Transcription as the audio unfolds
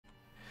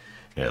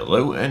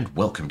Hello and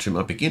welcome to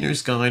my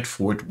beginner's guide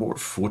for Dwarf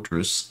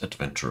Fortress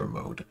Adventure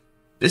Mode.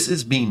 This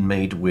is being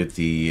made with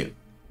the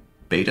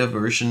beta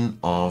version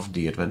of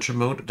the adventure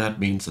mode.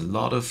 That means a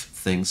lot of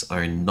things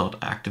are not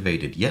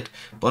activated yet,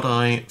 but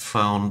I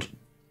found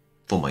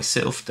for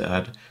myself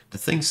that the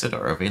things that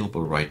are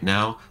available right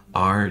now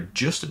are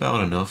just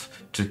about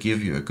enough to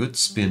give you a good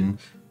spin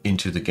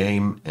into the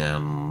game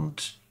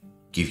and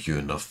give you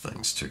enough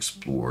things to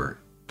explore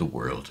the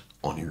world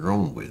on your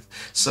own with.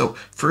 So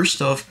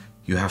first off,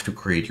 you have to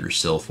create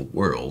yourself a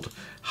world.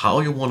 How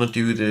you want to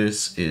do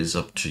this is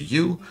up to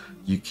you.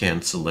 You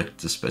can select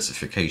the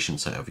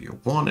specifications however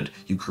you want it.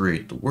 You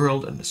create the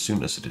world, and as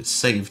soon as it is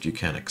saved, you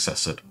can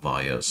access it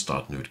via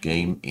Start New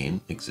Game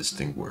in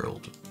existing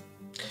world.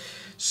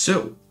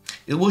 So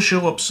it will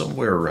show up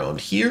somewhere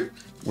around here.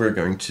 We're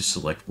going to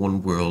select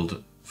one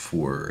world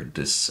for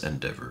this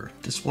endeavor.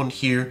 This one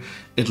here,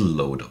 it'll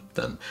load up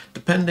then.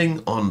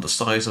 Depending on the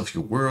size of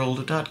your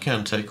world, that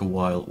can take a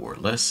while or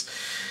less.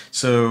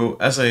 So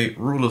as a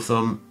rule of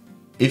thumb,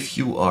 if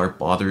you are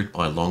bothered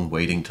by long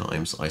waiting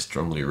times, I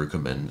strongly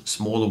recommend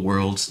smaller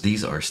worlds.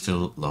 These are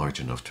still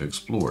large enough to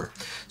explore.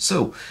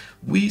 So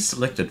we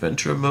select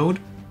adventure mode,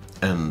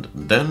 and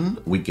then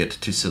we get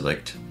to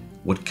select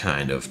what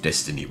kind of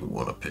destiny we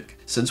want to pick.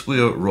 Since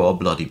we're raw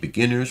bloody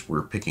beginners,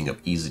 we're picking up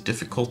easy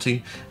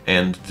difficulty,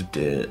 and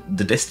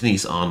the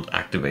destinies aren't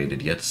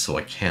activated yet, so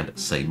I can't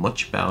say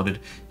much about it.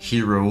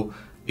 Hero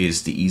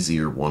is the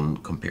easier one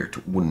compared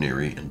to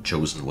ordinary, and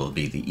chosen will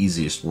be the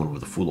easiest one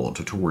with a full-on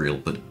tutorial,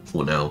 but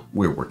for now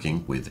we're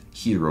working with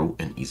hero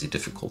and easy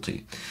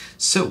difficulty.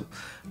 So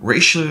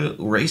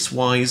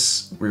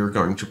race-wise, we're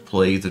going to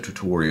play the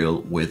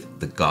tutorial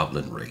with the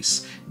goblin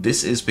race.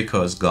 This is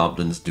because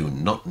goblins do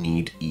not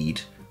need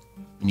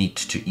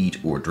to eat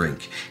or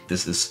drink.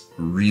 This is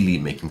really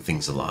making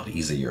things a lot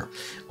easier.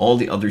 All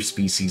the other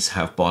species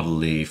have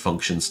bodily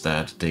functions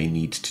that they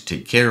need to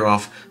take care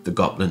of. The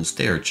goblins,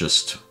 they're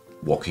just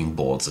walking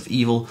balls of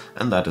evil,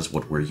 and that is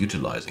what we're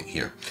utilizing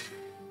here.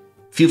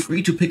 Feel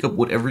free to pick up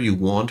whatever you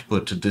want,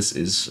 but this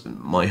is, in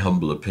my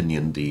humble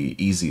opinion,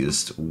 the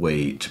easiest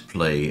way to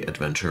play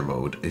adventure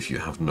mode if you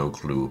have no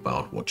clue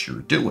about what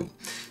you're doing.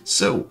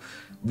 So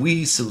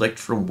we select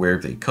from where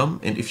they come,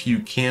 and if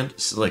you can't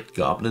select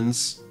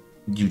goblins,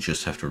 you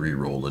just have to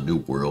re-roll a new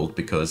world,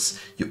 because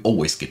you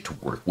always get to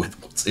work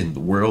with what's in the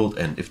world,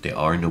 and if there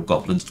are no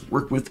goblins to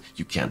work with,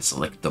 you can't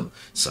select them.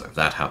 So if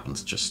that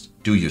happens, just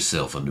do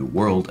yourself a new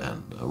world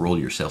and roll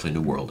yourself a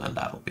new world, and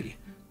that'll be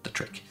the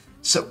trick.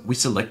 So we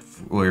select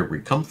where we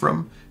come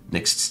from.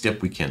 Next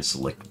step, we can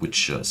select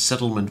which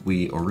settlement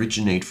we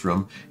originate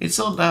from. It's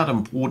not that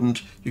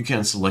important. You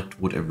can select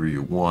whatever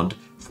you want.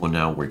 For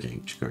now, we're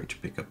going to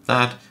pick up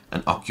that.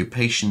 An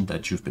occupation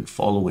that you've been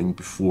following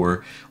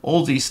before.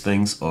 All these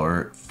things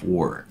are,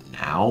 for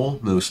now,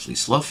 mostly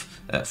fluff,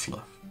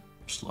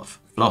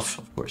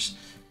 of course.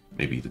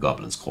 Maybe the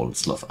goblins call it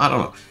sluff. I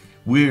don't know.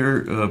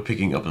 We're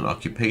picking up an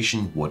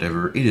occupation,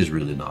 whatever. It is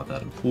really not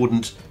that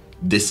important.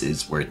 This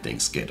is where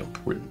things get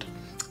important.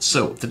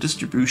 So the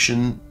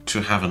distribution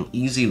to have an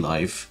easy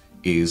life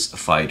is a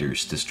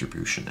fighter's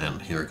distribution,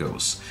 and here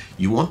goes.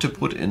 You want to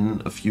put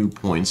in a few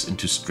points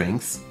into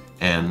strength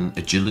and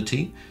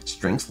agility.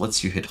 Strength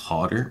lets you hit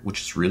harder, which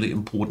is really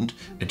important.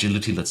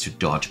 Agility lets you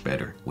dodge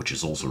better, which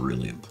is also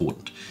really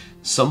important.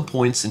 Some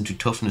points into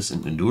toughness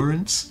and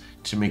endurance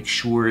to make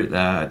sure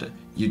that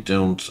you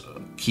don't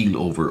keel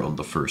over on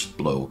the first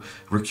blow.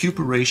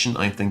 Recuperation,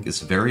 I think, is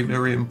very,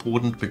 very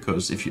important,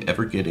 because if you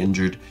ever get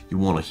injured, you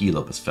want to heal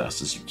up as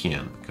fast as you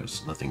can,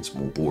 because nothing's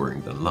more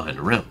boring than lying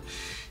around.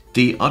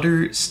 The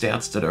other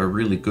stats that are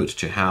really good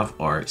to have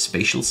are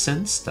spatial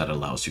sense, that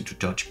allows you to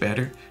dodge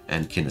better,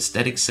 and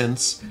kinesthetic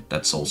sense,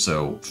 that's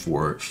also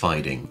for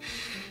fighting.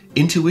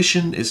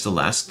 Intuition is the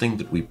last thing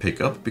that we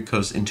pick up,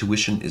 because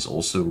intuition is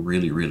also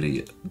really,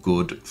 really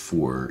good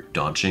for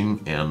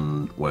dodging,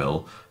 and,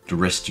 well, the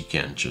rest you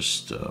can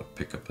just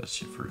pick up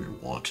as you really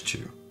want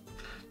to.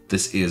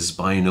 This is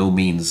by no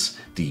means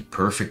the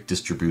perfect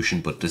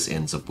distribution, but this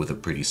ends up with a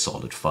pretty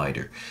solid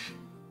fighter.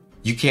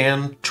 You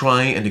can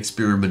try and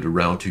experiment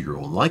around to your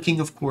own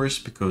liking, of course,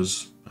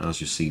 because as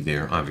you see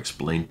there, I've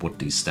explained what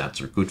these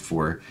stats are good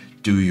for.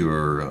 Do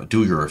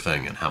your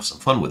thing and have some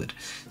fun with it.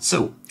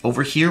 So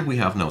over here we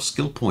have now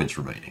skill points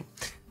remaining.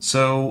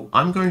 So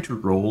I'm going to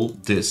roll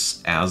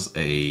this as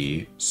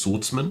a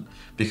swordsman,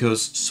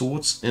 because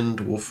swords in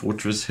Dwarf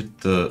Fortress hit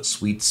the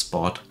sweet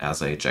spot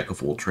as a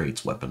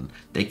jack-of-all-trades weapon.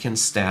 They can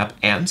stab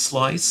and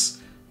slice.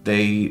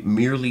 They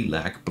merely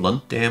lack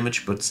blunt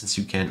damage, but since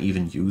you can't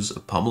even use a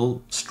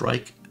pommel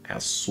strike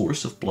as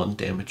source of blunt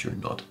damage, you're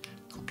not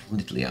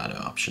completely out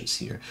of options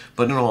here.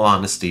 But in all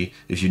honesty,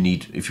 if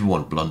you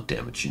want blunt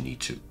damage, you need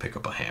to pick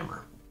up a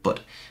hammer. But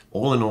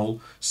all in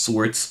all,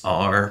 swords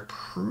are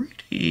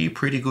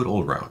pretty good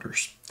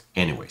all-rounders.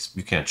 Anyways,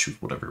 you can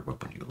choose whatever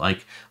weapon you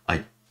like.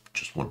 I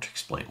just want to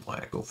explain why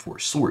I go for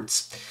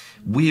swords.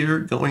 We're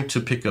going to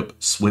pick up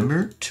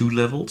Swimmer 2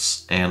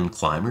 levels and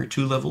Climber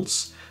 2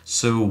 levels.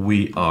 So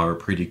we are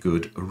pretty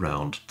good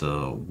around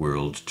the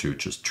world to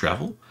just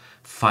travel.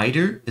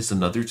 Fighter is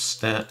another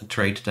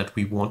trait that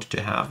we want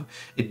to have.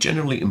 It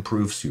generally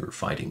improves your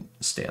fighting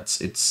stats.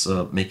 It's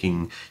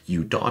making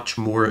you dodge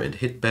more and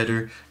hit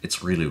better.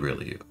 It's really,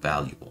 really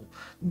valuable.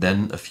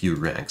 Then a few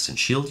ranks in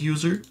shield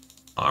user,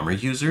 armor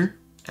user,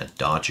 and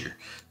dodger.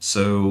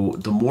 So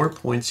the more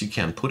points you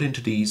can put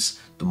into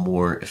these, the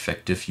more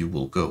effective you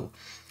will go.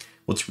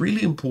 What's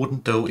really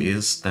important though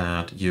is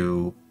that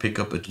you pick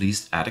up at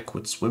least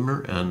adequate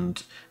swimmer,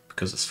 and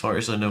because as far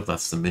as I know,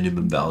 that's the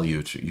minimum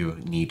value you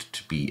need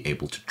to be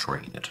able to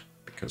train it.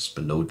 Because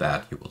below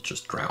that, you will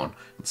just drown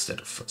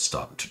instead of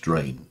starting to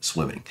drain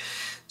swimming.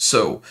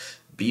 So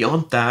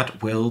beyond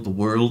that, well, the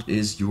world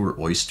is your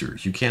oyster.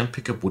 You can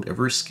pick up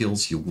whatever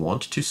skills you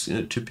want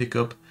to pick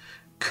up.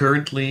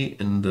 Currently,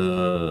 in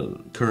the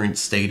current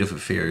state of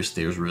affairs,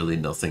 there's really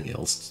nothing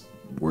else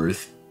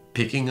worth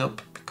picking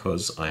up,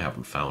 because I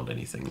haven't found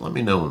anything. Let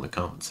me know in the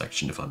comment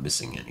section if I'm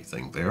missing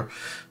anything there,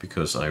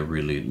 because I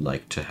really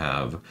like to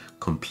have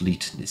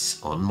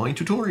completeness on my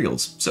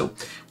tutorials. So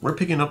we're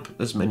picking up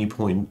as many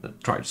points,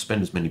 try to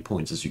spend as many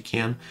points as you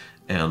can,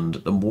 and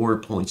the more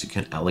points you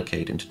can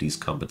allocate into these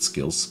combat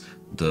skills,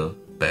 the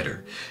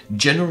better.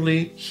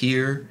 Generally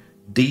here,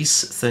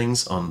 these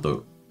things on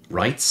the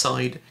right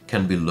side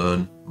can be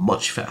learned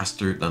much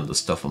faster than the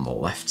stuff on the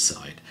left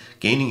side.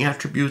 Gaining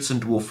attributes in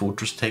Dwarf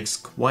Fortress takes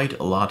quite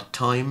a lot of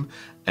time,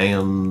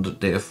 and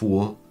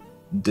therefore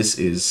this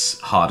is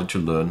harder to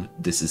learn,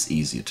 this is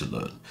easier to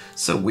learn.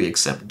 So we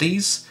accept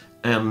these,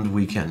 and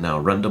we can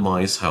now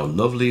randomize how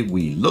lovely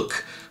we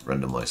look,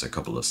 randomize a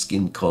couple of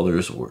skin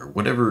colors or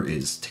whatever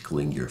is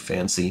tickling your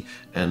fancy,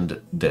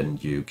 and then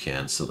you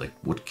can select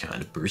what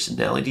kind of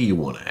personality you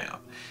want to have.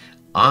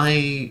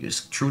 I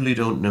truly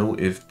don't know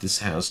if this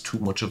has too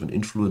much of an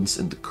influence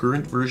in the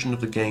current version of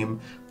the game,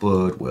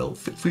 but well,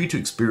 feel free to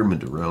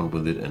experiment around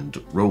with it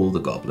and roll the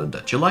goblin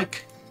that you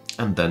like.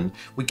 And then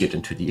we get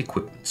into the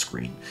equipment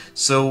screen.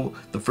 So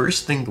the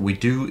first thing that we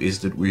do is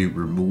that we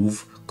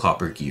remove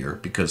copper gear,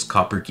 because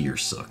copper gear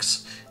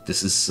sucks.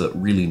 This is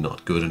really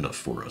not good enough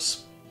for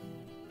us.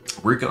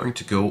 We're going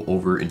to go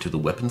over into the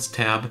weapons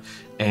tab,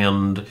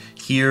 and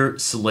here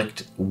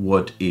select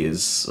what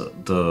is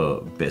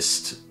the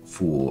best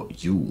for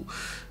you.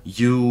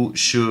 You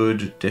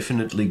should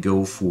definitely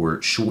go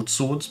for short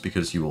swords,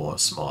 because you are a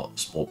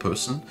small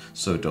person,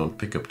 so don't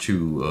pick up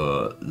too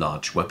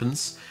large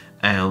weapons.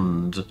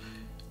 And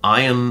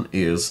iron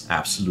is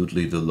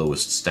absolutely the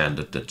lowest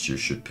standard that you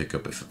should pick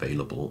up if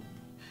available.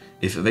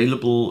 If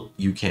available,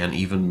 you can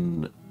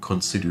even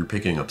consider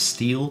picking up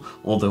steel,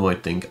 although I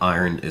think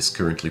iron is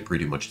currently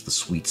pretty much the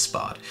sweet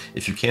spot.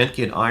 If you can't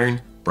get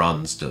iron,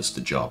 bronze does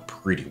the job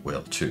pretty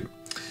well too.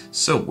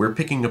 So we're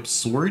picking up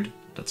sword.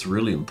 That's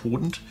really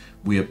important.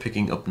 We are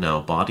picking up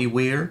now body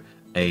wear.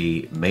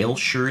 A mail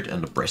shirt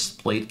and a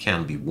breastplate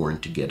can be worn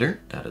together.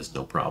 That is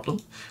no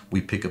problem.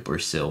 We pick up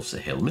ourselves a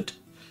helmet,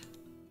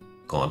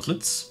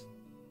 gauntlets,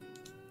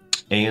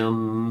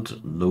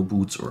 and low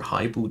boots or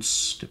high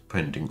boots,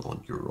 depending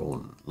on your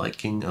own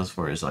liking. As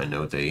far as I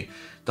know, the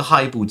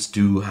high boots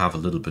do have a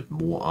little bit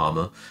more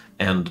armor,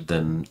 and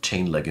then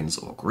chain leggings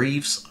or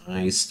greaves.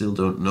 I still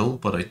don't know,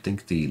 but I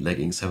think the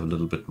leggings have a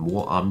little bit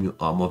more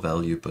armor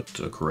value, but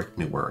correct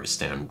me where I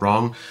stand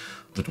wrong.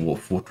 The Dwarf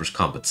Fortress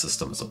combat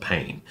system is a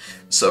pain.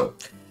 So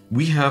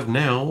we have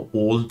now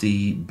all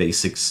the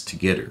basics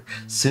together.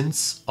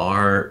 Since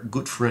our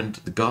good friend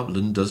the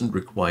goblin doesn't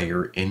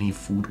require any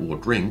food or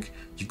drink,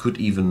 you could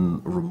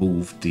even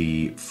remove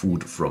the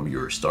food from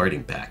your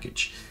starting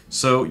package.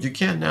 So you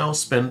can now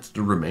spend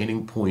the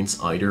remaining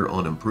points either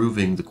on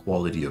improving the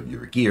quality of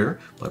your gear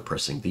by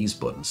pressing these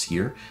buttons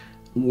here,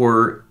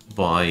 or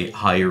by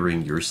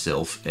hiring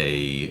yourself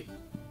a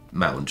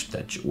mount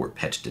or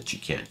pet that you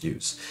can't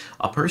use.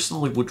 I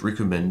personally would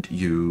recommend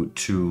you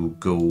to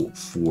go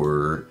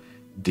for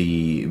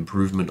the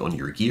improvement on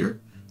your gear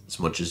as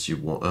much as you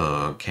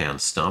can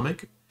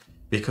stomach,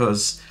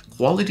 because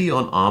quality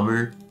on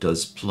armor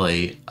does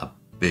play a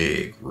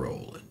big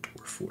role in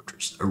Dwarf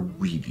Fortress, a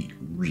really,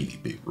 really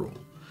big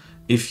role.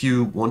 If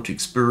you want to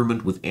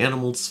experiment with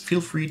animals,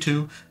 feel free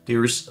to.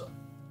 There's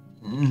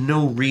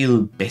no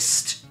real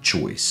best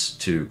choice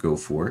to go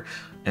for.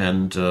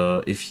 And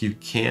if you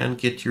can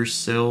get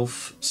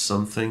yourself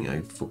something,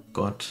 I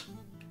forgot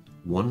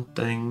one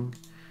thing.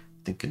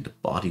 I think in the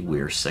body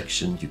wear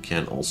section, you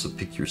can also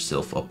pick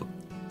yourself up a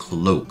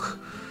cloak.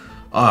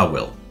 Ah,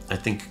 well, I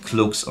think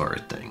cloaks are a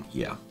thing,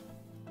 yeah.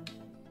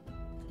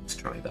 Let's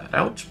try that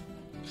out.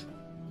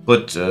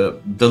 But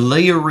the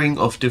layering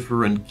of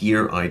different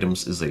gear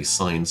items is a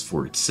science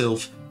for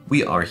itself.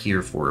 We are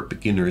here for a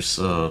beginner's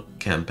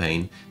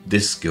campaign.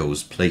 This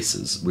goes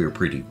places. We're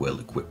pretty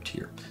well equipped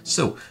here.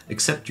 So,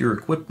 accept your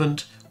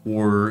equipment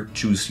or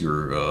choose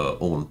your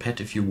own pet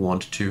if you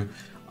want to.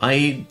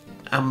 I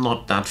am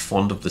not that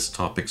fond of this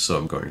topic, so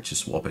I'm going to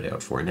swap it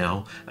out for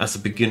now. As a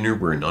beginner,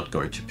 we're not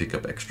going to pick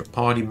up extra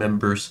party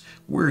members.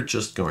 We're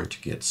just going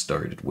to get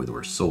started with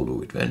our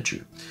solo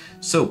adventure.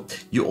 So,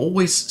 you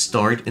always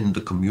start in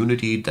the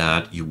community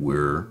that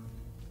you're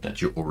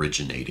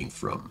originating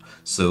from.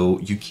 So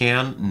you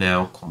can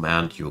now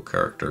command your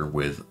character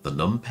with the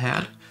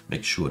numpad,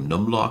 make sure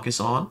numlock is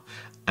on,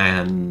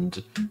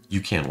 and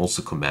you can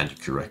also command your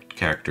correct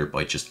character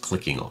by just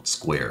clicking on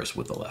squares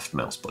with the left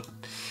mouse button.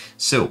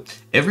 So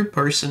every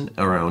person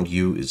around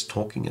you is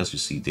talking, as you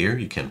see there.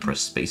 You can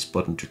press space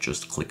button to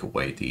just click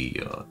away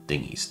the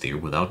thingies there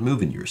without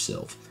moving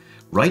yourself.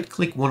 Right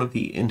click one of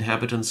the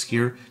inhabitants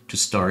here to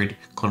start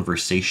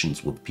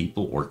conversations with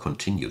people or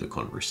continue the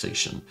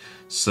conversation.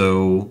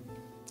 So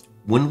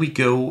when we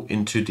go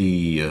into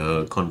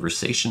the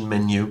conversation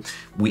menu,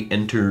 we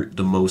enter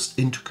the most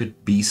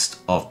intricate beast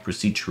of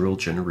procedural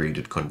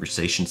generated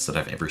conversations that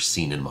I've ever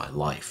seen in my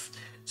life.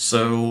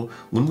 So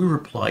when we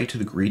reply to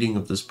the greeting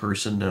of this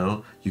person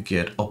now, you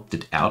get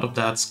opted out of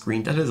that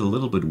screen. That is a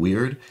little bit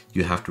weird.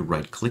 You have to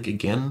right click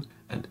again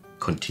and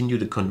continue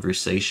the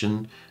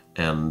conversation,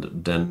 and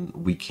then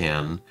we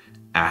can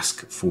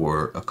ask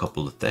for a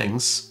couple of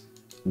things,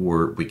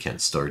 or we can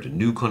start a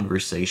new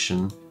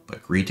conversation by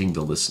greeting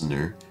the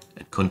listener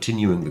and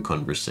continuing the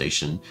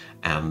conversation.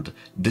 And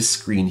this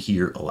screen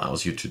here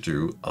allows you to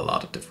do a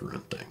lot of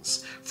different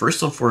things.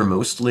 First and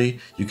foremostly,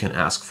 you can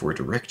ask for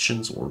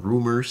directions or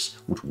rumors,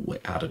 which will be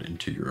added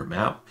into your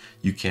map.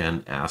 You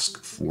can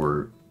ask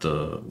for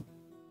the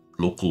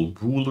local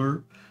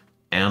ruler,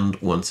 and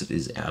once it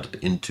is added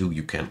into,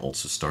 you can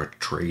also start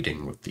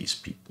trading with these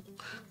people.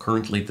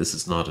 Currently, this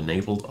is not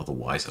enabled,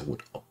 otherwise I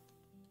would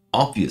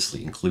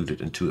obviously include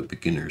it into a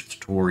beginner's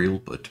tutorial,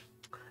 but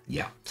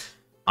yeah.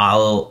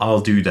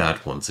 I'll do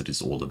that once it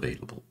is all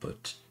available,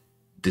 but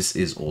this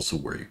is also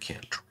where you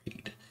can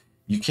trade.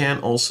 You can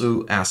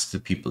also ask the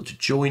people to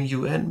join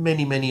you and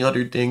many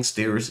other things.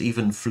 There's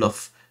even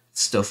fluff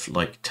stuff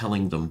like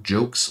telling them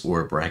jokes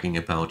or bragging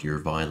about your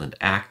violent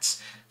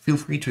acts. Feel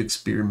free to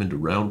experiment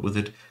around with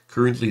it.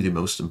 Currently, the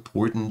most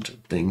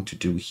important thing to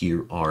do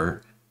here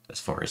are, as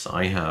far as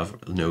I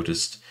have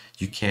noticed,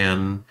 you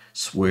can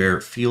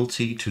swear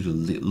fealty to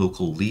the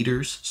local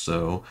leaders.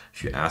 So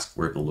if you ask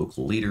where the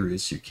local leader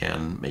is, you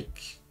can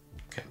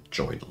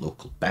join the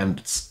local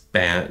bandits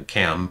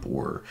camp,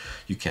 or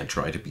you can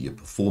try to be a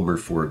performer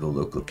for the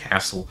local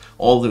castle.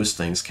 All those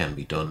things can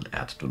be done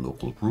at the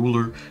local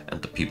ruler,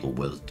 and the people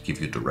will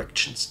give you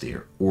directions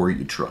there. Or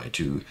you try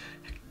to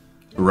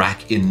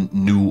rack in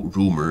new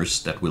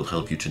rumors that will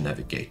help you to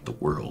navigate the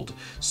world.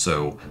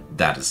 So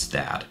that is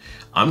that.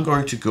 I'm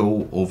going to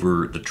go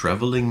over the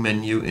traveling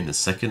menu in a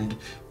second,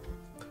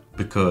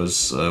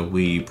 because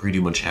we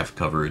pretty much have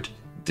covered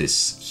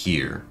this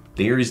here.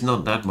 There is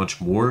not that much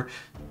more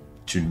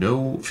to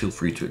know. Feel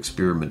free to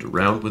experiment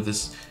around with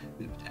this.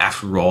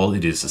 After all,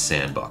 it is a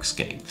sandbox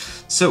game.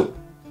 So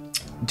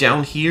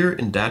down here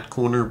in that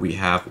corner, we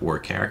have our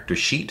character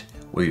sheet,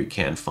 where you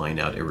can find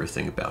out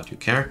everything about your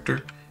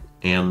character.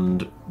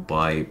 And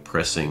by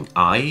pressing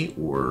I,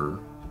 or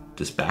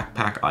this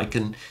backpack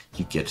icon,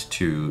 you get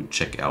to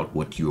check out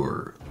what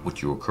you're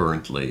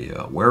currently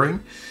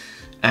wearing.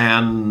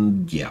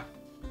 And yeah,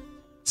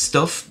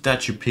 stuff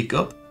that you pick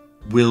up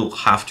will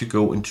have to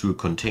go into a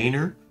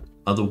container,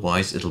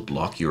 otherwise it'll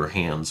block your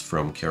hands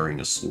from carrying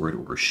a sword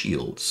or a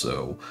shield.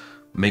 So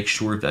make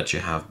sure that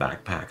you have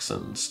backpacks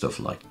and stuff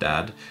like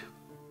that.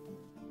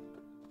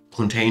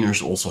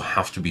 Containers also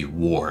have to be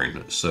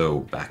worn,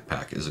 so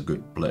backpack is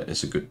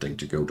a good thing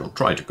to go. Don't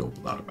try to go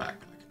without a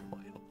backpack, in my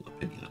humble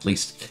opinion, at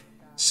least.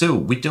 So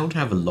we don't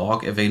have a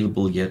log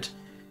available yet.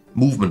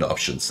 Movement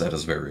options, that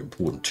is very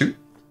important too.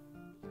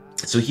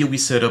 So here we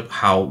set up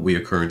how we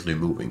are currently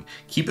moving.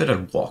 Keep it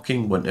at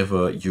walking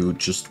whenever you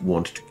just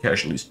want to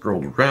casually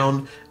stroll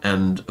around,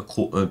 and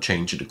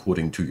change it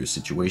according to your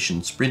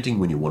situation. Sprinting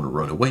when you want to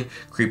run away,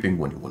 creeping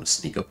when you want to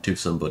sneak up to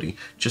somebody.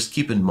 Just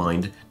keep in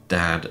mind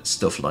that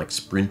stuff like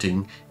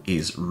sprinting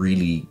is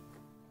really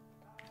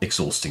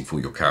exhausting for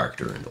your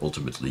character, and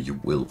ultimately you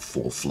will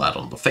fall flat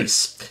on the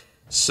face.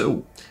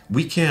 So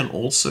we can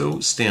also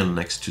stand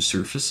next to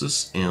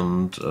surfaces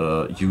and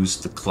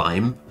use the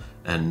climb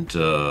and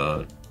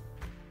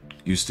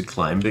use the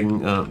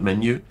climbing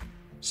menu,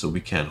 so we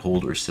can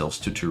hold ourselves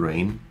to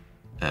terrain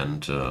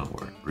and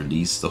or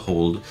release the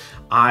hold.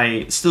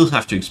 I still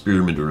have to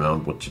experiment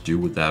around what to do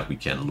with that. We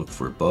can look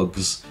for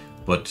bugs,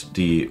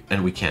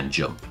 and we can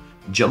jump.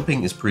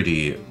 Jumping is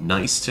pretty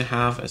nice to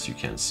have, as you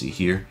can see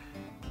here.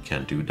 You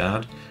can do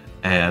that.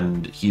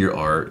 And here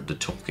are the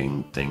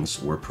talking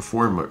things, or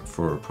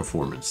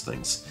performance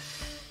things.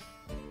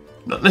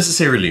 Not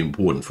necessarily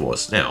important for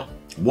us now.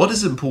 What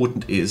is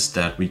important is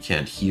that we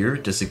can here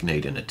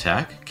designate an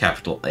attack,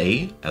 capital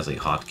A as a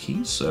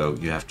hotkey, so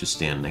you have to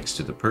stand next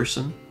to the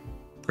person,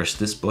 press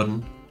this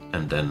button,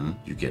 and then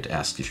you get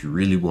asked if you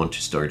really want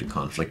to start a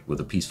conflict with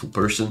a peaceful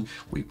person.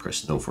 We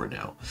press no for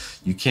now.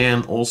 You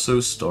can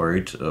also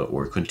start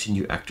or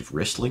continue active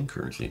wrestling,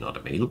 currently not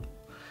available.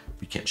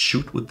 We can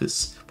shoot with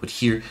this, but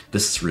here,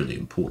 this is really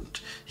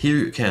important. Here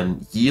you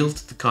can yield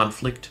the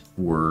conflict,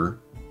 or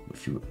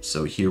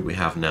so here we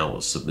have now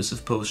a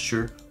submissive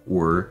posture,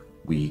 or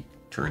we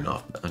turn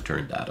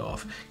that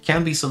off.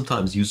 Can be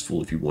sometimes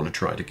useful if you want to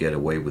try to get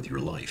away with your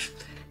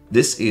life.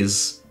 This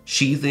is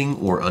sheathing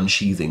or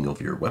unsheathing of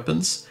your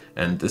weapons,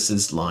 and this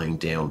is lying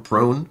down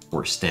prone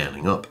or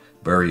standing up.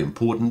 Very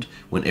important.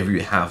 Whenever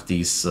you have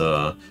these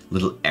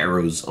little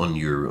arrows on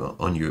your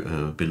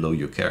below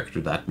your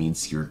character, that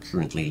means you're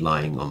currently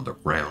lying on the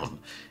ground.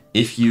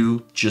 If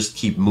you just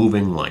keep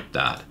moving like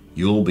that,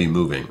 you'll be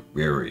moving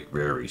very,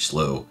 very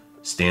slow.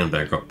 Stand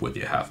back up with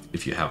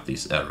if you have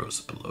these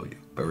arrows below you.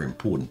 Very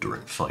important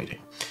during fighting.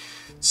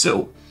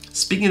 So,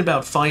 speaking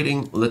about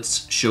fighting,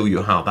 let's show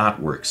you how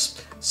that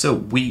works. So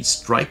we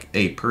strike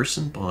a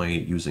person by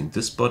using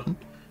this button,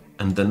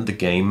 and then the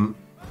game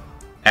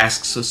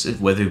asks us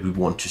whether we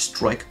want to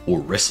strike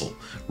or wrestle.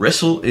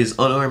 Wrestle is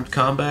unarmed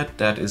combat,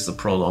 that is a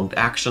prolonged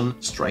action.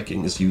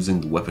 Striking is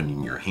using the weapon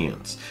in your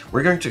hands.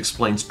 We're going to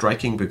explain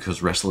striking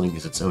because wrestling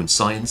is its own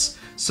science.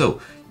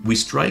 So, we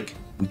strike,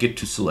 we get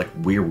to select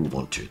where we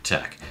want to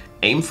attack.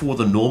 Aim for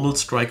the normal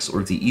strikes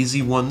or the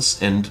easy ones,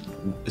 and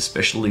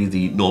especially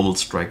the normal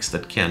strikes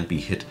that can be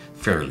hit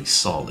fairly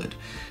solid.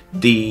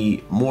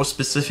 The more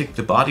specific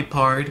the body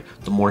part,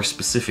 the more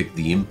specific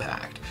the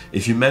impact.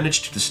 If you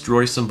manage to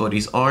destroy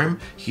somebody's arm,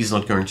 he's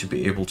not going to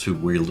be able to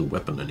wield a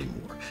weapon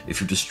anymore.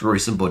 If you destroy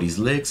somebody's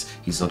legs,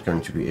 he's not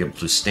going to be able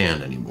to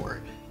stand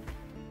anymore.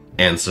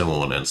 And so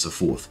on and so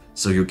forth.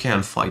 So you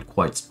can fight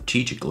quite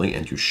strategically,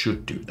 and you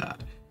should do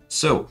that.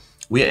 So,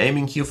 we are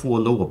aiming here for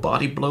a lower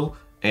body blow,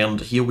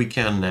 and here we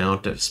can now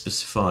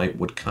specify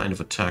what kind of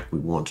attack we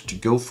want to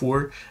go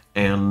for.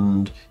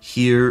 And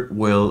here,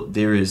 well,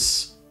 there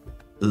is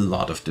a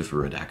lot of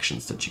different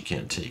actions that you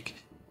can take.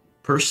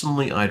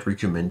 Personally, I'd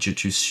recommend you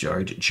to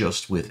start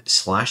just with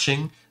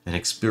slashing and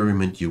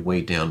experiment your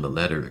way down the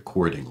ladder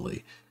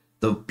accordingly.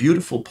 The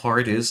beautiful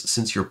part is,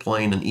 since you're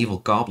playing an evil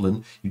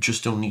goblin, you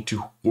just don't need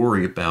to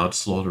worry about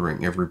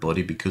slaughtering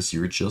everybody because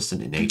you're just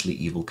an innately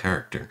evil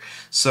character.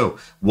 So,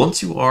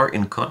 once you are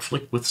in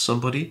conflict with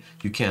somebody,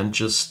 you can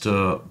just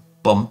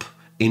bump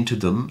into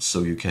them,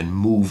 so you can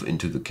move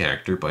into the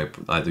character by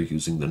either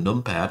using the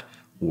numpad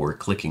or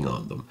clicking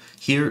on them.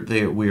 Here,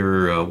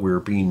 we're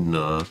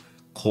being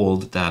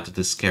called that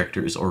this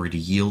character is already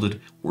yielded.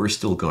 We're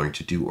still going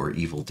to do our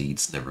evil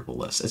deeds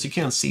nevertheless. As you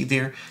can see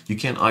there, you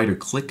can either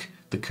click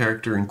the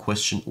character in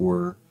question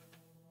or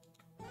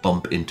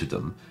bump into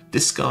them.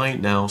 This guy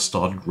now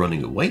started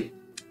running away.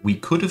 We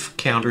could have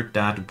countered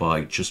that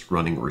by just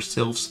running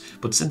ourselves,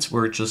 but since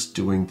we're just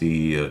doing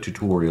the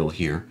tutorial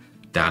here,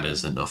 that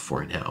is enough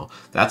for now.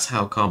 That's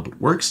how combat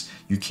works.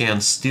 You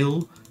can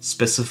still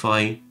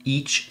specify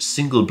each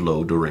single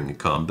blow during a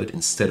combat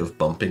instead of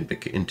bumping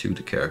into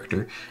the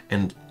character,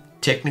 and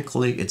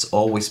technically it's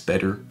always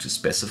better to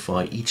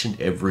specify each and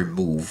every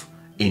move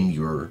in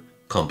your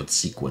combat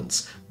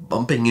sequence.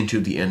 Bumping into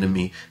the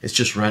enemy is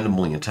just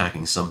randomly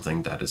attacking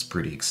something that is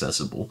pretty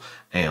accessible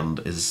and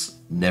is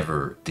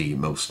never the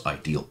most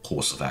ideal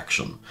course of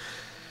action.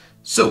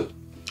 So,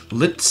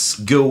 let's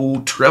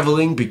go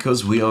traveling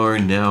because we are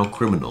now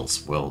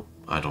criminals. Well,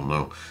 I don't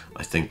know.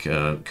 I think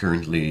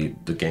currently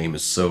the game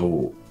is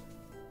so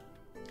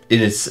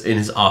in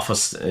its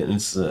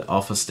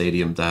alpha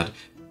stadium that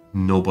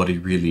nobody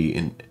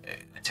really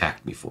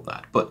attacked me for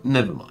that. But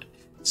never mind.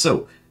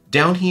 So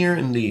down here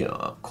in the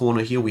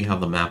corner here we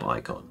have the map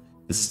icon.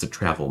 This is the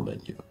travel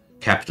menu.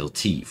 Capital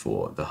T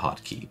for the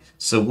hotkey.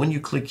 So when you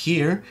click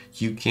here,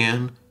 you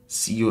can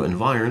see your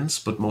environs,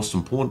 but most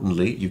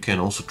importantly, you can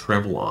also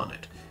travel on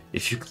it.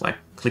 If you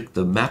click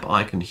the map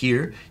icon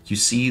here, you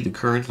see the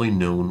currently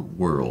known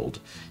world.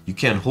 You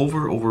can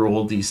hover over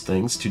all these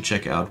things to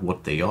check out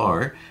what they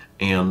are,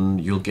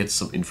 and you'll get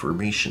some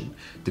information.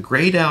 The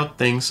grayed out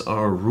things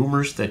are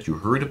rumors that you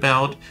heard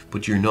about,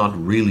 but you're not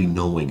really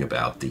knowing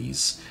about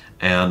these.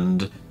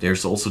 And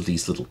there's also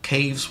these little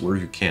caves where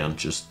you can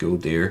just go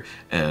there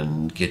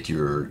and get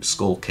your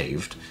skull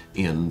caved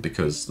in,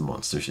 because the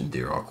monsters in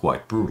there are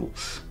quite brutal.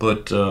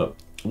 But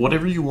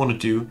whatever you want to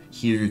do,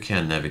 here you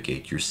can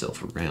navigate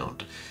yourself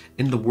around.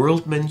 In the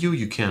world menu,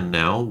 you can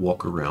now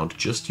walk around,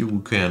 you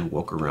can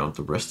walk around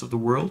the rest of the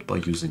world by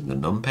using the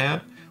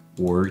numpad,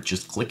 or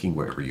just clicking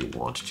wherever you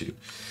want to.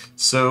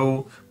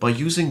 So, by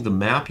using the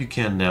map, you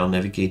can now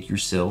navigate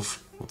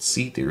yourself. Let's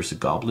see, there's a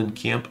goblin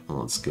camp.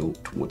 Let's go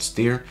towards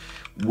there,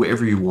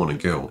 wherever you want to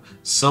go.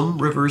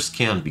 Some rivers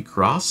can be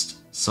crossed,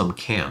 some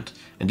can't.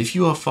 And if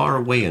you are far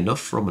away enough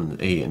from an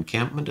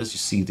encampment, as you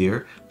see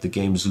there, the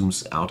game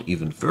zooms out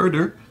even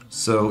further,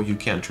 so you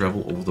can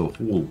travel over the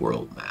whole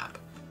world map.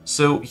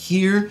 So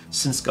here,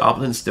 since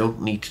goblins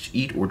don't need to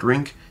eat or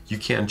drink, you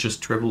can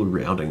just travel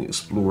around and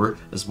explore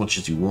as much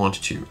as you want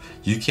to.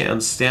 You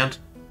can stand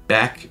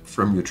back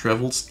from your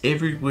travels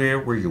everywhere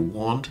where you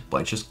want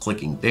by just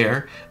clicking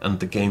there, and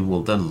the game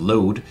will then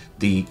load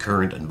the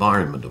current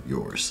environment of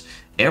yours.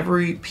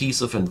 Every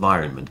piece of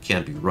environment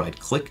can be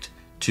right-clicked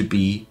to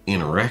be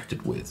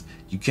interacted with.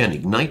 You can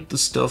ignite the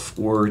stuff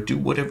or do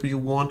whatever you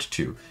want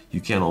to.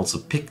 You can also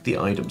pick the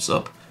items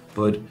up,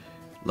 but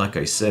like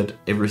I said,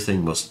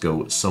 everything must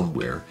go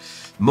somewhere.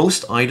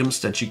 Most items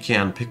that you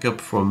can pick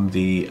up from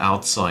the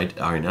outside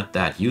are not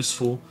that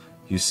useful.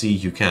 You see,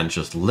 you can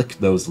just lick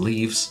those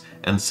leaves,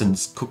 and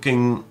since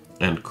cooking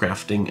and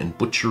crafting and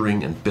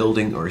butchering and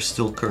building are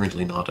still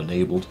currently not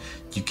enabled,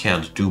 you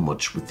can't do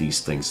much with these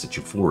things that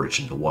you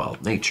forage in the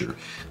wild nature.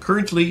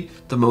 Currently,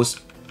 the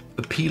most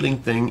appealing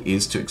thing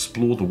is to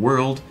explore the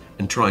world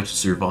and try to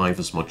survive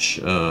as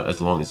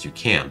long as you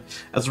can.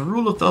 As a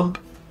rule of thumb,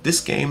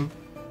 this game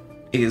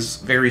is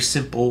very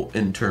simple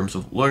in terms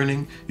of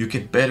learning. You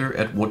get better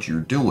at what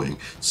you're doing.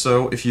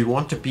 So if you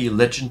want to be a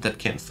legend that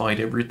can't fight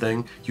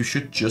everything, you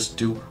should just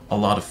do a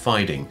lot of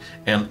fighting.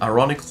 And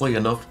ironically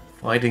enough,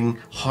 fighting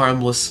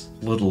harmless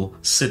little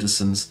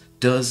citizens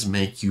does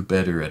make you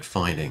better at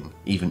fighting,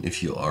 even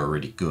if you're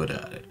already good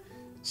at it.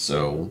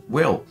 So,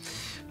 well,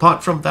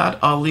 apart from that,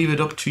 I'll leave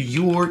it up to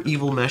your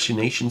evil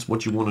machinations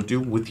what you want to do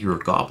with your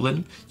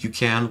goblin. You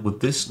can, with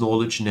this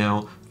knowledge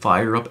now,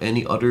 fire up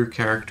any other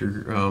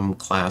character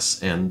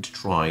class and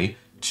try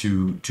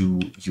to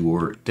do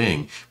your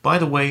thing. By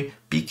the way,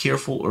 be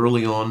careful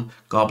early on.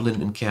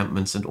 Goblin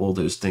encampments and all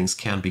those things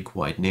can be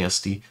quite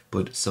nasty,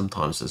 but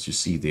sometimes, as you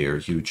see there,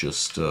 you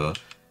just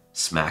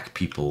smack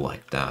people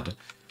like that.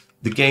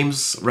 The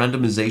game's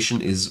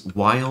randomization is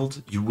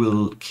wild. You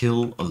will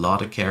kill a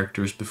lot of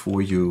characters before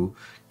you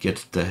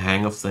get the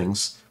hang of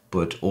things,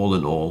 but all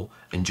in all,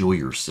 enjoy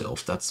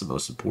yourself. That's the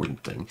most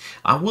important thing.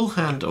 I will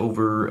hand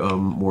over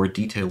more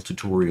detailed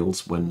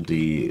tutorials when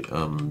the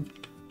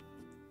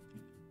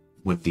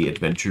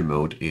adventure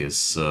mode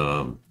is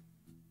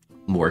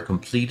more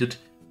completed,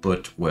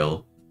 but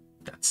well,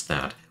 that's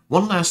that.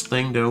 One last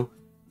thing though.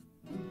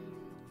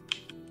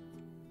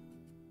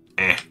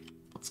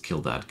 Let's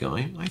kill that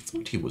guy. I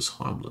thought he was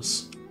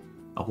harmless.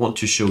 I want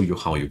to show you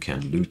how you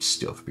can loot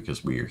stuff,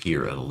 because we're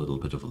here at a little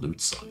bit of a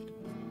loot side.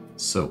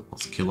 So,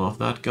 let's kill off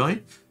that guy.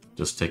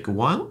 Just take a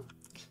while.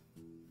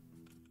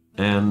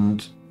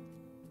 And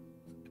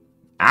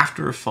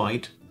after a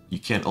fight, you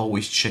can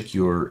always check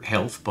your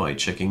health by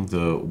checking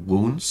the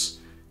wounds.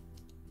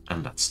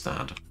 And that's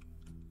that.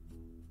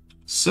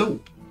 So,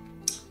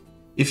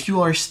 if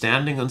you are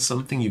standing on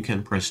something, you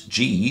can press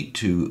G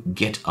to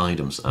get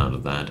items out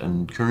of that.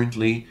 And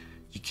currently,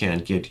 you can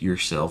get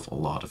yourself a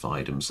lot of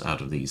items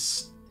out of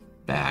these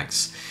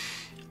bags.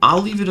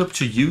 I'll leave it up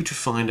to you to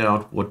find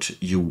out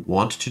what you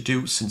want to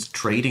do, since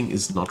trading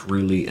is not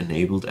really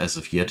enabled as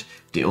of yet.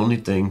 The only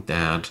thing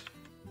that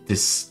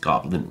this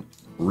goblin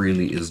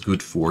really is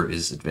good for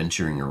is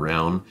adventuring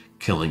around,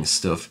 killing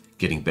stuff,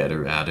 getting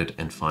better at it,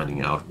 and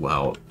finding out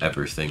how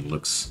everything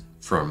looks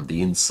from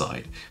the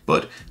inside.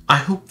 But I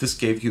hope this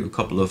gave you a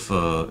couple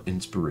of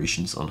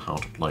inspirations on how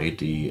to play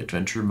the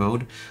adventure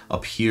mode.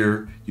 Up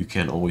here you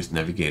can always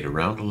navigate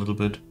around a little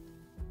bit,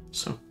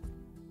 so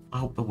I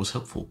hope that was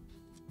helpful.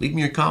 Leave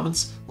me your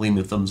comments, leave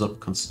me a thumbs up,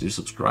 consider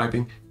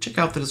subscribing, check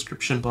out the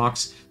description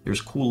box.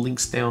 There's cool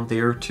links down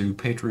there to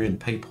Patreon,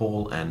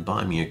 PayPal, and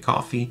Buy Me a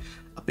Coffee.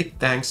 A big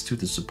thanks to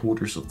the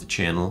supporters of the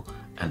channel,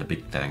 and a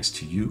big thanks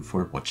to you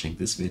for watching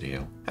this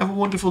video. Have a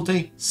wonderful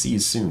day, see you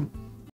soon.